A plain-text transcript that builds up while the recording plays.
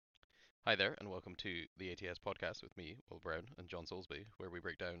Hi there, and welcome to the ATS podcast with me, Will Brown, and John Soulsby, where we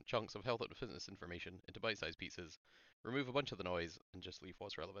break down chunks of health and fitness information into bite-sized pieces, remove a bunch of the noise, and just leave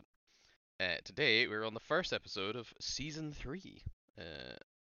what's relevant. Today, we're on the first episode of season 3, uh,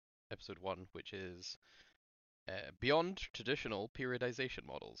 episode 1, which is Beyond Traditional Periodization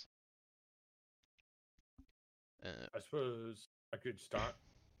Models. Uh, I suppose a good start,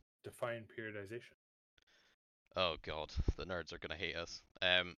 define periodization. oh god, the nerds are going to hate us.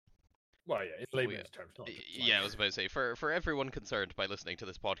 Well, yeah, in We, layman's terms, not just like. yeah, I was about to say, for everyone concerned by listening to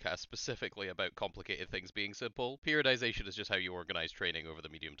this podcast specifically about complicated things being simple, periodization is just how you organize training over the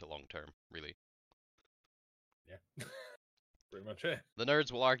medium to long term, really. Yeah, pretty much it. The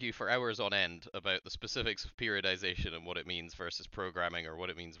nerds will argue for hours on end about the specifics of periodization and what it means versus programming or what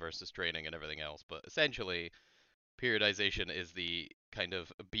it means versus training and everything else, but essentially, periodization is the kind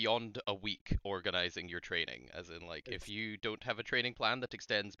of beyond a week organizing your training, as in like if It's you don't have a training plan that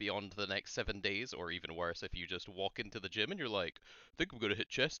extends beyond the next 7 days, or even worse, if you just walk into the gym and you're like, I think I'm gonna hit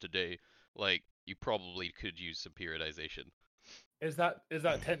chest today, like you probably could use some periodization. is that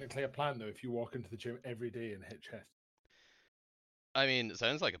technically a plan though? If you walk into the gym every day and hit chest. I mean, it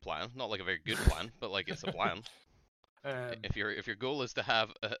sounds like a plan, not like a very good plan, but like it's a plan. um, If your goal is to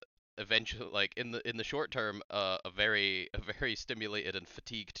have a eventually like in the short term a very stimulated and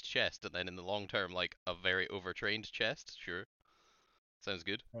fatigued chest, and then in the long term like a very overtrained chest, sure, sounds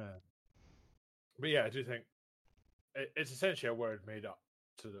good. uh, but yeah, I do think it's essentially a word made up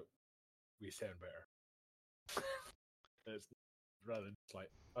so that we sound better. It's rather than just like,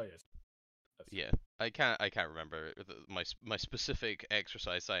 oh yes, that's Yeah, I can't remember my specific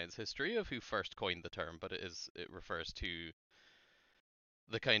exercise science history of who first coined the term, but it refers to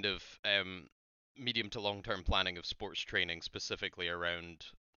the kind of medium to long term planning of sports training specifically around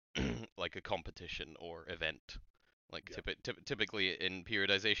like a competition or event. Like yeah, typically in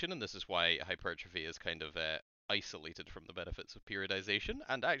periodization, and this is why hypertrophy is kind of isolated from the benefits of periodization,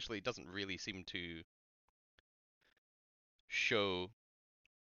 and actually doesn't really seem to show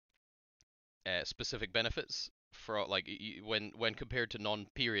specific benefits for like when compared to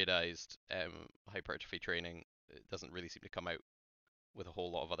non-periodized hypertrophy training, it doesn't really seem to come out with a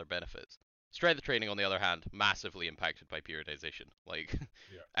whole lot of other benefits. Strength training, on the other hand, massively impacted by periodization. Like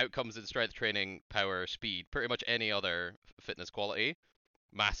yeah, outcomes in strength training, power, speed, pretty much any other fitness quality,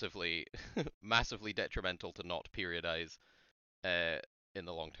 massively, massively detrimental to not periodize uh, in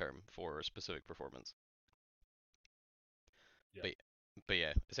the long term for specific performance. yeah, But but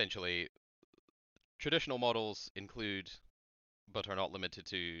yeah, essentially, traditional models include, but are not limited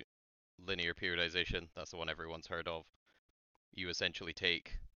to, linear periodization. That's the one everyone's heard of. You essentially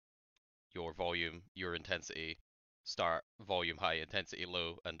take your volume, your intensity, start volume high, intensity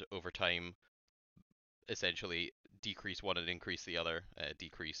low, and over time essentially decrease one and increase the other,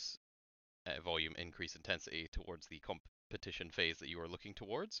 decrease volume, increase intensity towards the competition phase that you are looking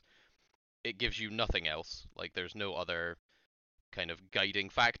towards. It gives you nothing else. Like there's no other kind of guiding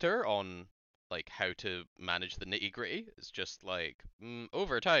factor on like how to manage the nitty gritty. It's just like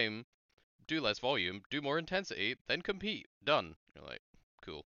over time, do less volume, do more intensity, then compete. Done. You're like,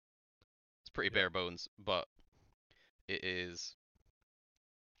 cool. It's pretty yeah, bare bones, but it is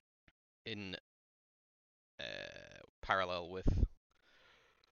in parallel with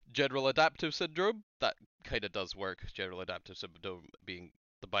general adaptive syndrome. That kind of does work. General adaptive syndrome being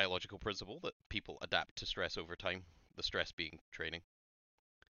the biological principle that people adapt to stress over time, the stress being training.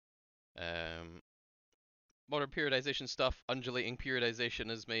 Um, Modern periodization stuff, undulating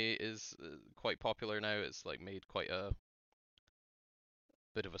periodization is quite popular now. It's like made quite a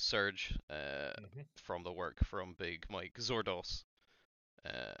bit of a surge hmm from the work from Big Mike Zordos.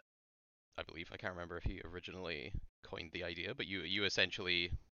 Uh, I believe I can't remember if he originally coined the idea, but you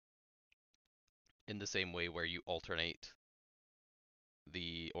essentially, in the same way where you alternate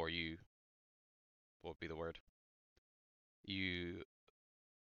the or you what would be the word, you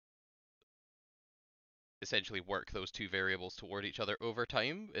essentially work those two variables toward each other over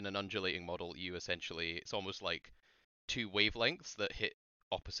time. In an undulating model, you essentially, it's almost like two wavelengths that hit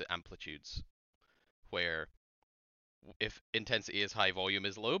opposite amplitudes, where if intensity is high, volume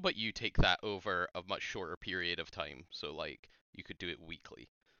is low, but you take that over a much shorter period of time. So like you could do it weekly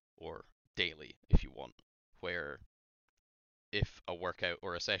or daily if you want, where if a workout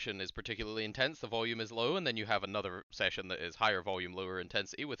or a session is particularly intense, the volume is low, and then you have another session that is higher volume, lower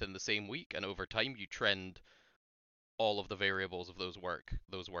intensity within the same week, and over time you trend all of the variables of those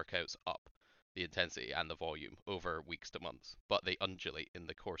workouts up, the intensity and the volume over weeks to months, but they undulate in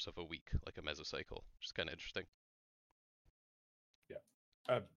the course of a week like a mesocycle, which is kind of interesting.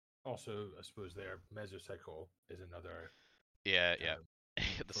 yeah. Also, I suppose their mesocycle is another Yeah, yeah. term.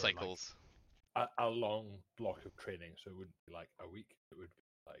 the for like cycles. a long block of training. So it wouldn't be like a week; it would be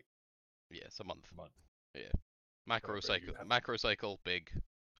like Yeah, it's a month. a month, Yeah. wherever you have to. Macro cycle, big,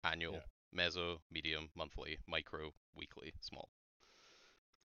 Yeah, annual, meso, medium, monthly, micro, weekly, small.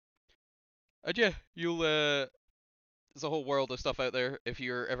 And yeah, you'll there's a whole world of stuff out there. If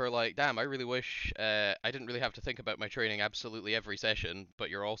you're ever like, damn, I really wish I didn't really have to think about my training absolutely every session, but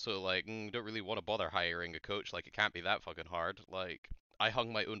you're also like, don't really want to bother hiring a coach. Like, it can't be that fucking hard. Like, I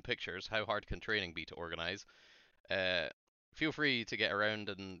hung my own pictures. How hard can training be to organize? Uh, Feel free to get around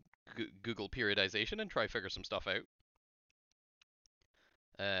and Google periodization and try figure some stuff out.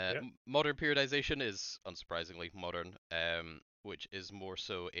 yeah, Modern periodization is unsurprisingly modern, which is more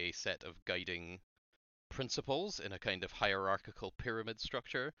so a set of guiding principles in a kind of hierarchical pyramid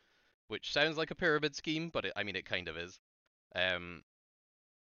structure, which sounds like a pyramid scheme, but I mean, it kind of is. Um,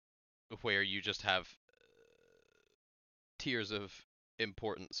 where you just have tiers of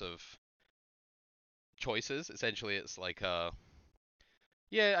importance of choices. Essentially, it's like a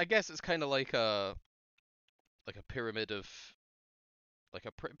yeah, I guess it's kind of like a pyramid of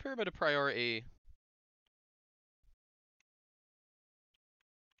pyramid of priority.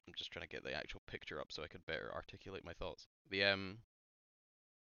 I'm just trying to get the actual picture up so I can better articulate my thoughts. The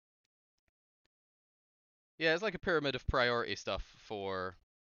Yeah, it's like a pyramid of priority stuff for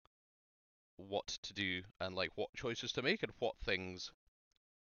what to do and like what choices to make and what things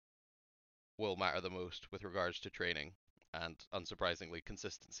will matter the most with regards to training. And unsurprisingly,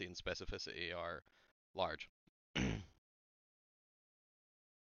 consistency and specificity are large.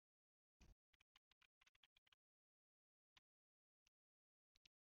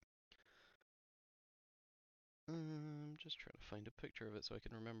 I'm just trying to find a picture of it so I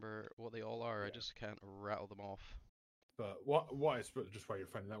can remember what they all are. I yeah. just can't rattle them off. But what is just why you're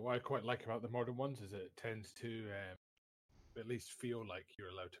finding that? What I quite like about the modern ones is it tends to at least feel like you're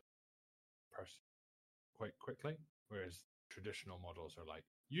allowed to press quite quickly, whereas traditional models are like,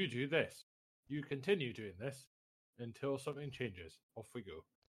 you do this, you continue doing this until something changes. Off we go.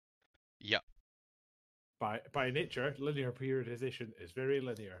 Yeah, By nature, linear periodization is very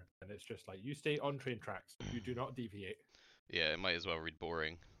linear, and it's just like you stay on train tracks, you do not deviate. yeah, it might as well read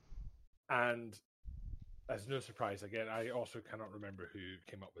boring. And as no surprise, again, I also cannot remember who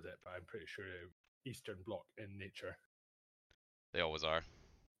came up with it, but I'm pretty sure Eastern Bloc in nature They always are.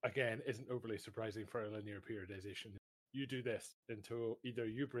 again isn't overly surprising for a linear periodization. You do this until either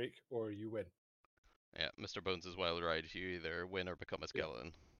you break or you win. Yeah, Mr. Bones' Wild Ride. You either win or become a Yeah,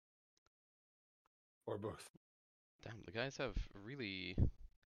 skeleton. or both. Damn, the guys have really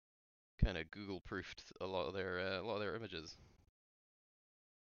kind of Google proofed a lot of their images.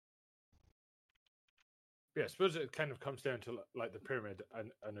 Yeah, I suppose it kind of comes down to like the pyramid. I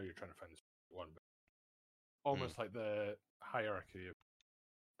know you're trying to find this one, but Mm. almost like the hierarchy of,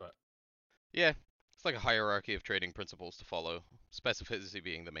 but Yeah, it's like a hierarchy of trading principles to follow. Specificity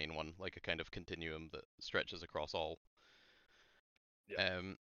being the main one, like a kind of continuum that stretches across all. yeah,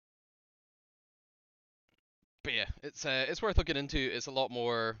 Um, but yeah, it's worth looking into. It's a lot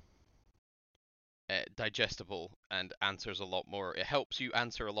more digestible and answers a lot more. It helps you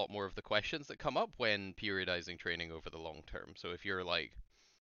answer a lot more of the questions that come up when periodizing training over the long term. So if you're like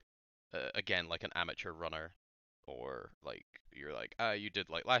again like an amateur runner or like you're like you did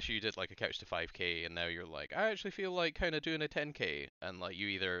like last year you did like a couch to 5k and now you're like I actually feel like kind of doing a 10k and like you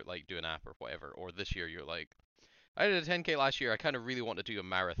either like do an app or whatever, or this year you're like I did a 10k last year, I kind of really want to do a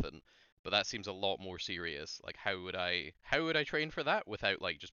marathon, but that seems a lot more serious. Like how would I train for that without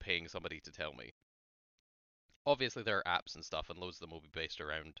like just paying somebody to tell me? Obviously there are apps and stuff and loads of them will be based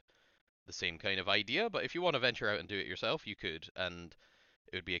around the same kind of idea, but if you want to venture out and do it yourself you could, and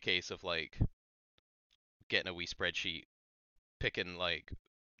it would be a case of like getting a wee spreadsheet, picking like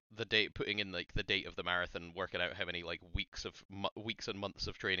the date, putting in like the date of the marathon, working out how many like weeks and months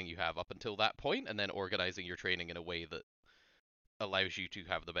of training you have up until that point, and then organizing your training in a way that allows you to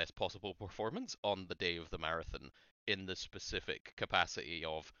have the best possible performance on the day of the marathon in the specific capacity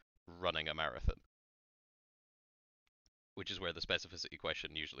of running a marathon, which is where the specificity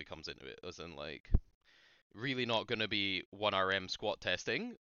question usually comes into it, as in like really not going to be 1RM squat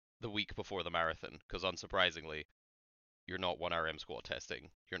testing the week before the marathon, because unsurprisingly you're not 1RM squat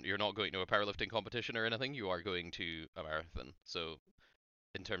testing. You're not going to a powerlifting competition or anything. You are going to a marathon. So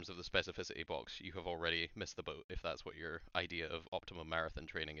in terms of the specificity box, you have already missed the boat if that's what your idea of optimum marathon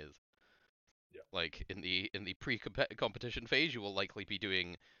training is. yeah, Like in the pre-competition phase, you will likely be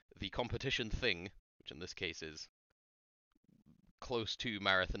doing the competition thing, which in this case is close to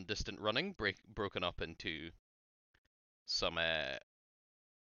marathon distant running, broken up into some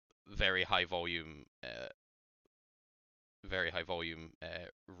very high volume very high volume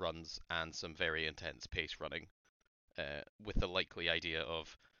runs and some very intense pace running, with the likely idea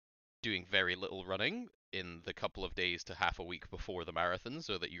of doing very little running in the couple of days to half a week before the marathon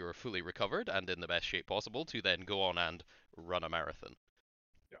so that you're fully recovered and in the best shape possible to then go on and run a marathon.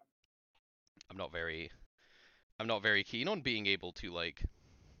 Yeah. I'm not very I'm not very keen on being able to like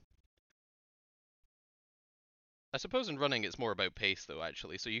I suppose in running it's more about pace though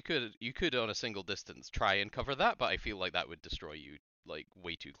actually. So you could on a single distance try and cover that, but I feel like that would destroy you like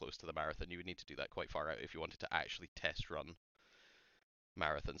way too close to the marathon. You would need to do that quite far out if you wanted to actually test run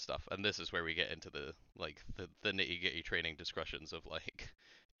marathon stuff. And this is where we get into the like the nitty-gritty training discussions of like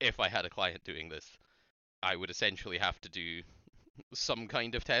if I had a client doing this, I would essentially have to do some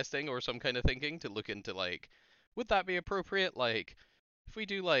kind of testing or some kind of thinking to look into like would that be appropriate? Like if we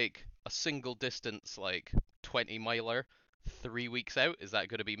do like a single distance like 20 miler 3 weeks out, is that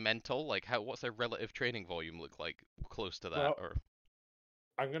going to be mental? Like how what's their relative training volume look like close to that Well, or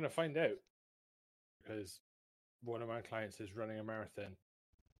I'm gonna find out because one of my clients is running a marathon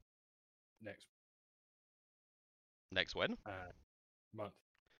next next when? month.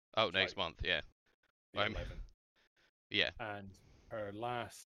 Oh, It's next like month, yeah. the I'm 11th, yeah. and her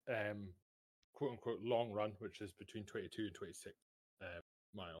last quote unquote long run, which is between 22 and 26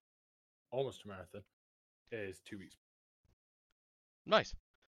 miles, almost a marathon, is 2 weeks. Nice.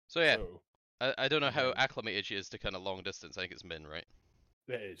 So yeah, So, I don't know and how then acclimated she is to kind of long distance. I think it's Min, right?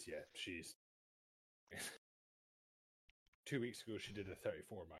 it is, yeah. She's 2 weeks ago she did a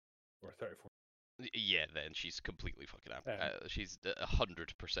 34 mile or 34. Yeah, then she's completely fucking up. Um, She's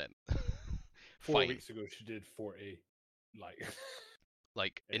 100% 4 fine. weeks ago she did 40, like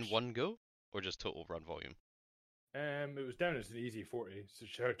Like in ish. one go, or just total run volume. It was down as an easy 40. So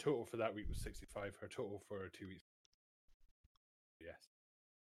her total for that week was 65. Her total for 2 weeks, yes,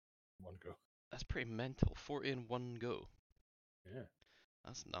 one go. That's pretty mental. 40 in one go. Yeah.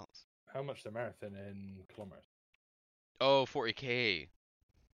 That's nuts. How much the marathon in kilometers? Oh, 40k.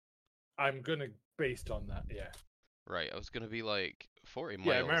 I'm gonna based on that. Yeah. Right, I was gonna be like 40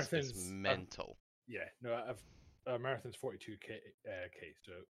 Yeah. miles is Marathons. mental. Yeah. No. I've marathon's 42k. K.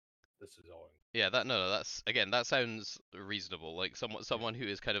 So this is all. Yeah, that no, that's again, that sounds reasonable. Like Yeah. someone who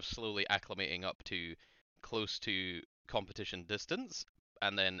is kind of slowly acclimating up to close to competition distance,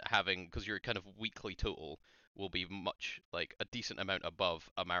 and then having because your kind of weekly total will be much like a decent amount above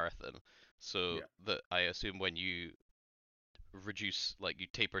a marathon. So Yeah. that I assume when you reduce like you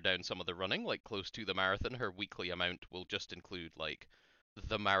taper down some of the running, like close to the marathon, her weekly amount will just include like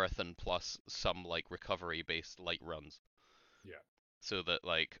the marathon plus some like recovery based light runs Yeah. so that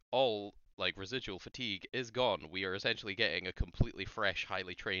like all like residual fatigue is gone. We are essentially getting a completely fresh,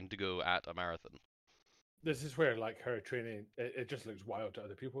 highly trained to go at a marathon. This is where like her training, it just looks wild to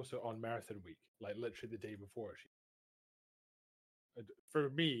other people. So on marathon week, like literally the day before, she for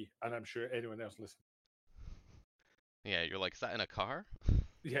me, and I'm sure anyone else listening. Yeah, you're like, is that in a car?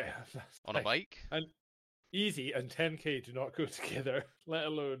 Yeah, that's On a like bike? and easy and 10k do not go together, let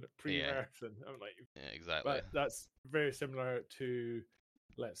alone Yeah, pre-marathon. I'm like, yeah, exactly. but that's very similar to,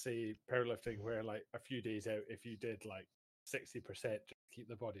 let's say, powerlifting, where like a few days out, if you did like 60% to keep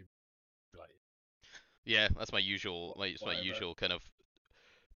the body like Yeah, that's my usual, it's my whatever. usual kind of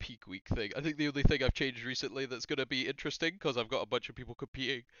peak week thing. I think the only thing I've changed recently that's going to be interesting because I've got a bunch of people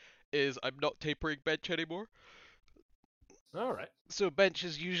competing is I'm not tapering bench anymore. All right. So bench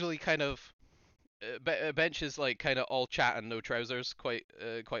is usually kind of bench is like kind of all chat and no trousers quite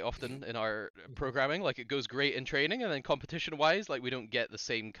often in our Mhm. programming. Like it goes great in training, and then competition wise, like we don't get the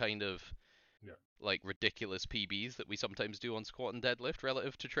same kind of Yeah. like ridiculous PBs that we sometimes do on squat and deadlift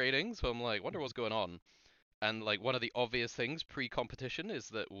relative to training. So I'm like, wonder Mhm. what's going on. And like one of the obvious things pre-competition is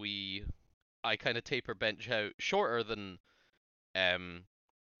that I kind of taper bench out shorter than um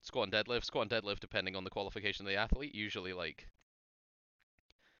squat and deadlift. Squat and deadlift, depending on the qualification of the athlete, usually like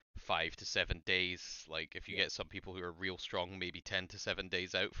 5 to 7 days. Like if you Yeah. get some people who are real strong, maybe 10 to 7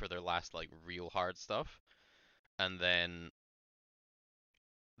 days out for their last like real hard stuff, and then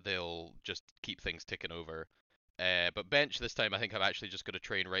they'll just keep things ticking over. But bench this time, I think I'm actually just going to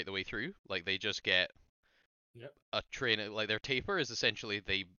train right the way through. Like they just get Yep. a train, like their taper is essentially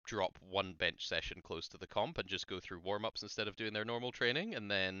they drop one bench session close to the comp and just go through warm ups instead of doing their normal training, and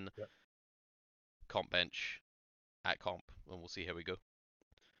then Yep. comp bench at comp, and we'll see how we go.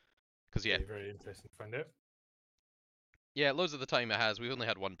 Because yeah, Very, very interesting to find out. yeah, loads of the time it has. We've only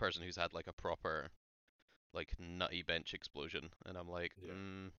had one person who's had like a proper like nutty bench explosion, and I'm like, Yeah.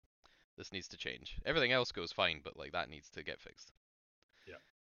 this needs to change. Everything else goes fine, but like that needs to get fixed.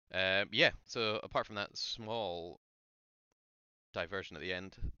 Yeah. Yeah. So apart from that small diversion at the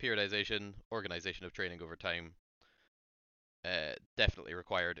end, periodization, organization of training over time, definitely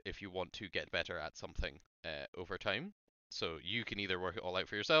required if you want to get better at something over time. So you can either work it all out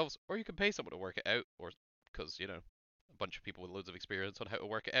for yourselves, or you can pay someone to work it out, or because a bunch of people with loads of experience on how to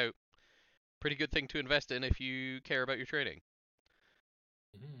work it out. Pretty good thing to invest in if you care about your trading.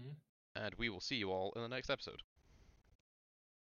 Mhm. And we will see you all in the next episode.